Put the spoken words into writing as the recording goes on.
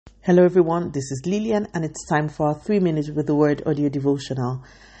Hello everyone, this is Lillian and it's time for our 3 minutes with the word audio devotional.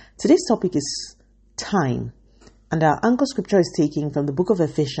 Today's topic is time, and our anchor scripture is taken from the book of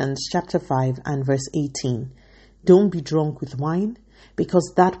Ephesians chapter 5 and verse 18. Don't be drunk with wine,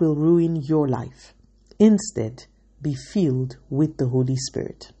 because that will ruin your life. Instead, be filled with the Holy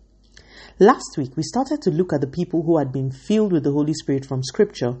Spirit. Last week, we started to look at the people who had been filled with the Holy Spirit from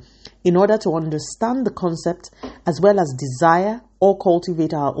scripture in order to understand the concept as well as desire or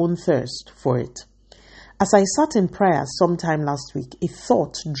cultivate our own thirst for it. As I sat in prayer sometime last week, a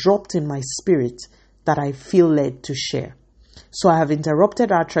thought dropped in my spirit that I feel led to share. So I have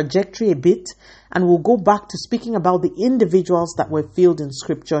interrupted our trajectory a bit and will go back to speaking about the individuals that were filled in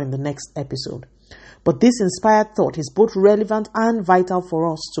scripture in the next episode. But this inspired thought is both relevant and vital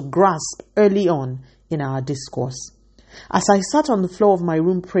for us to grasp early on in our discourse. As I sat on the floor of my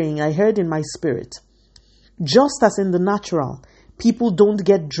room praying, I heard in my spirit, just as in the natural, people don't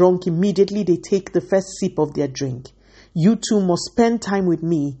get drunk immediately they take the first sip of their drink. You too must spend time with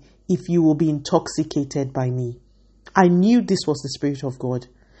me if you will be intoxicated by me. I knew this was the Spirit of God.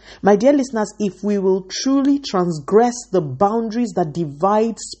 My dear listeners, if we will truly transgress the boundaries that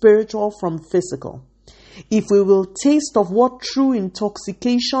divide spiritual from physical, if we will taste of what true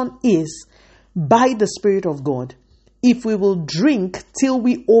intoxication is by the Spirit of God, if we will drink till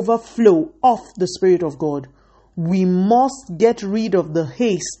we overflow of the Spirit of God, we must get rid of the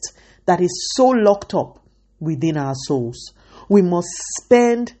haste that is so locked up within our souls. We must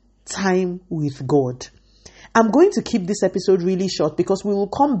spend time with God. I'm going to keep this episode really short because we will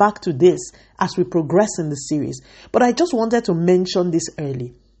come back to this as we progress in the series. But I just wanted to mention this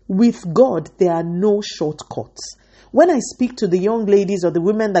early. With God, there are no shortcuts. When I speak to the young ladies or the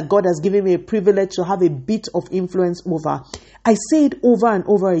women that God has given me a privilege to have a bit of influence over, I say it over and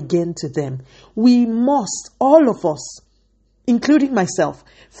over again to them. We must, all of us, including myself,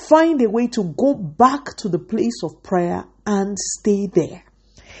 find a way to go back to the place of prayer and stay there.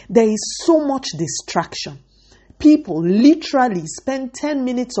 There is so much distraction. People literally spend 10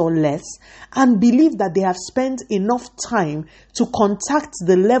 minutes or less and believe that they have spent enough time to contact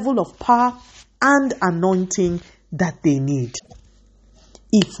the level of power and anointing that they need.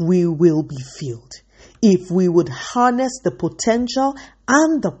 If we will be filled, if we would harness the potential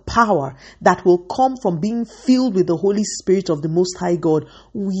and the power that will come from being filled with the Holy Spirit of the Most High God,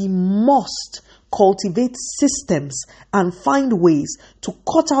 we must cultivate systems and find ways to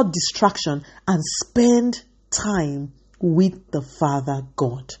cut out distraction and spend time with the Father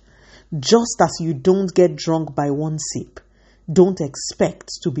God. Just as you don't get drunk by one sip, don't expect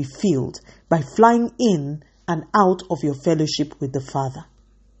to be filled by flying in and out of your fellowship with the Father.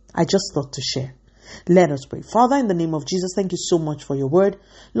 I just thought to share. Let us pray. Father, in the name of Jesus, thank you so much for your word.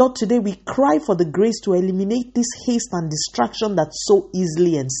 Lord, today we cry for the grace to eliminate this haste and distraction that so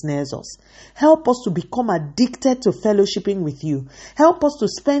easily ensnares us. Help us to become addicted to fellowshipping with you. Help us to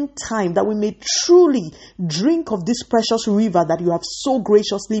spend time that we may truly drink of this precious river that you have so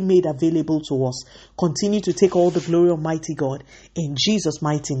graciously made available to us. Continue to take all the glory, Almighty God. In Jesus'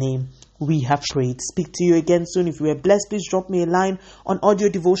 mighty name, we have prayed. Speak to you again soon. If you are blessed, please drop me a line on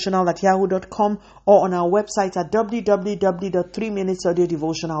audiodevotional@yahoo.com or on our website at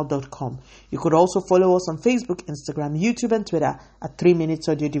www.3minutesaudiodevotional.com. You could also follow us on Facebook, Instagram, YouTube, and Twitter at 3 Minutes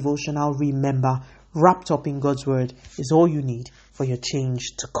Audio Devotional. Remember, wrapped up in God's Word is all you need for your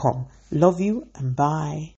change to come. Love you and bye.